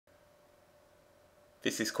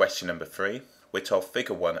This is question number 3. We're told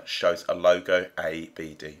figure 1 shows a logo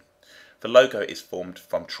ABD. The logo is formed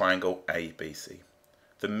from triangle ABC.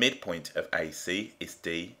 The midpoint of AC is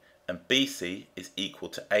D and BC is equal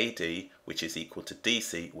to AD, which is equal to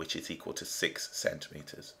DC, which is equal to 6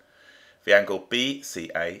 centimeters. The angle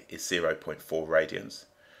BCA is 0.4 radians.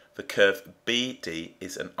 The curve BD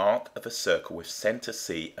is an arc of a circle with centre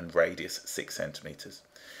C and radius 6 centimeters.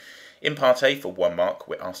 In part A, for 1 mark,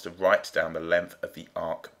 we're asked to write down the length of the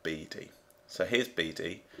arc BD. So here's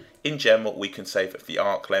BD. In general, we can say that the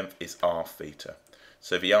arc length is r theta.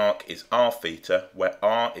 So the arc is r theta, where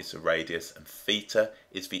r is the radius and theta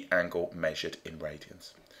is the angle measured in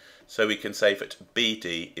radians. So we can say that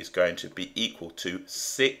BD is going to be equal to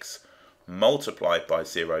 6 multiplied by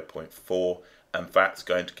 0.4, and that's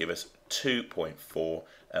going to give us 2.4,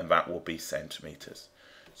 and that will be centimetres.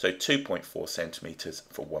 So 2.4 centimetres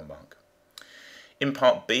for 1 mark. In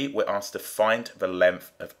part B, we're asked to find the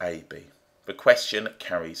length of AB. The question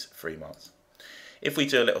carries 3 marks. If we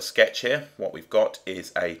do a little sketch here, what we've got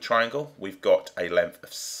is a triangle. We've got a length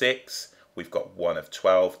of 6, we've got one of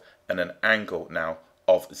 12, and an angle now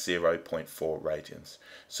of 0.4 radians.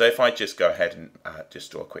 So if I just go ahead and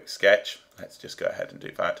just draw a quick sketch, let's just go ahead and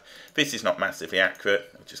do that. This is not massively accurate,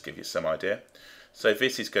 I'll just give you some idea. So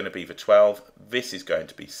this is going to be the 12, this is going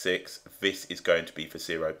to be 6, this is going to be the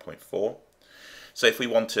 0.4. So if we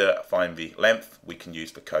want to find the length, we can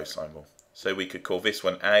use the cosine rule. So we could call this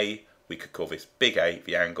one A, we could call this big A,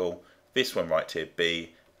 the angle, this one right here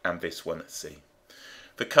B, and this one C.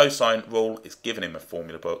 The cosine rule is given in the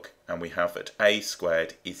formula book, and we have that A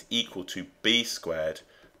squared is equal to B squared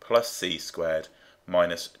plus C squared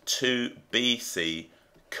minus 2BC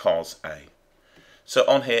cos A. So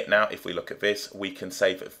on here now, if we look at this, we can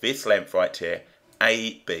say that this length right here,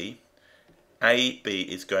 AB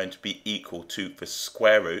is going to be equal to the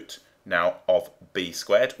square root now of B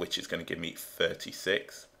squared, which is going to give me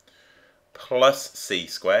 36, plus C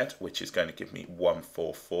squared, which is going to give me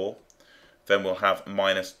 144. Then we'll have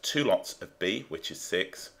minus 2 lots of B, which is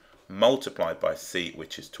 6, multiplied by C,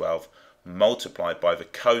 which is 12, multiplied by the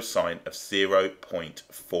cosine of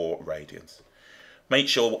 0.4 radians. Make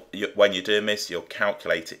sure when you're doing this, your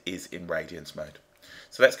calculator is in radians mode.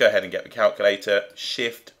 So let's go ahead and get the calculator,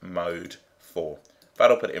 shift mode 4.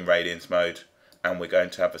 That'll put it in radians mode, and we're going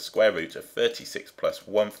to have the square root of 36 plus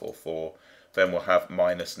 144. Then we'll have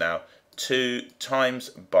minus now 2 times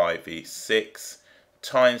by the 6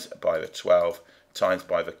 times by the 12 times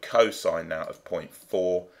by the cosine now of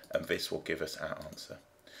 0.4, and this will give us our answer.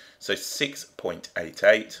 So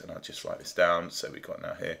 6.88, and I'll just write this down. So we've got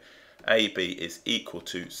now here AB is equal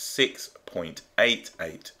to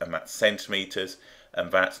 6.88, and that's centimetres,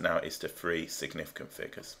 and that now is to 3 significant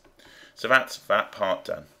figures. So that's that part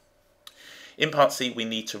done. In part C, we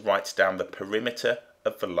need to write down the perimeter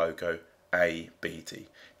of the logo ABD,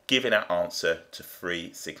 giving our answer to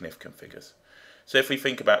 3 significant figures. So if we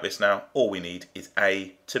think about this now, all we need is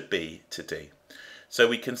A to B to D. So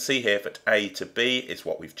we can see here that A to B is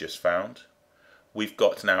what we've just found. We've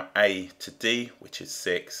got now A to D, which is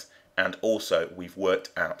 6, and also we've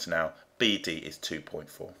worked out now BD is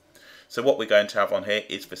 2.4. So what we're going to have on here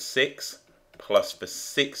is the 6 plus the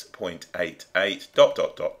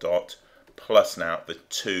 6.88 ... plus now the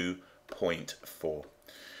 2.4.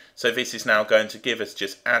 So this is now going to give us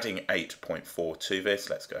just adding 8.4 to this.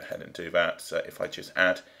 Let's go ahead and do that. So if I just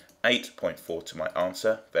add 8.4 to my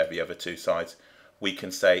answer, there are the other two sides, we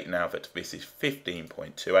can say now that this is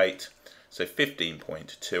 15.28. So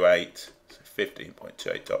 15.28, so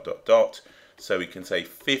 15.28 ... So we can say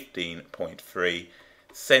 15.3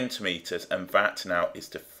 centimetres, and that now is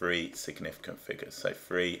to 3 significant figures, so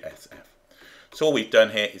 3 SF. So all we've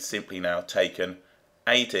done here is simply now taken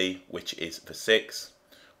AD, which is the 6,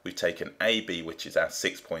 we've taken AB, which is our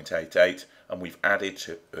 6.88, and we've added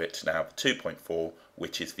to it now 2.4,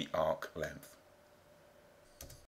 which is the arc length.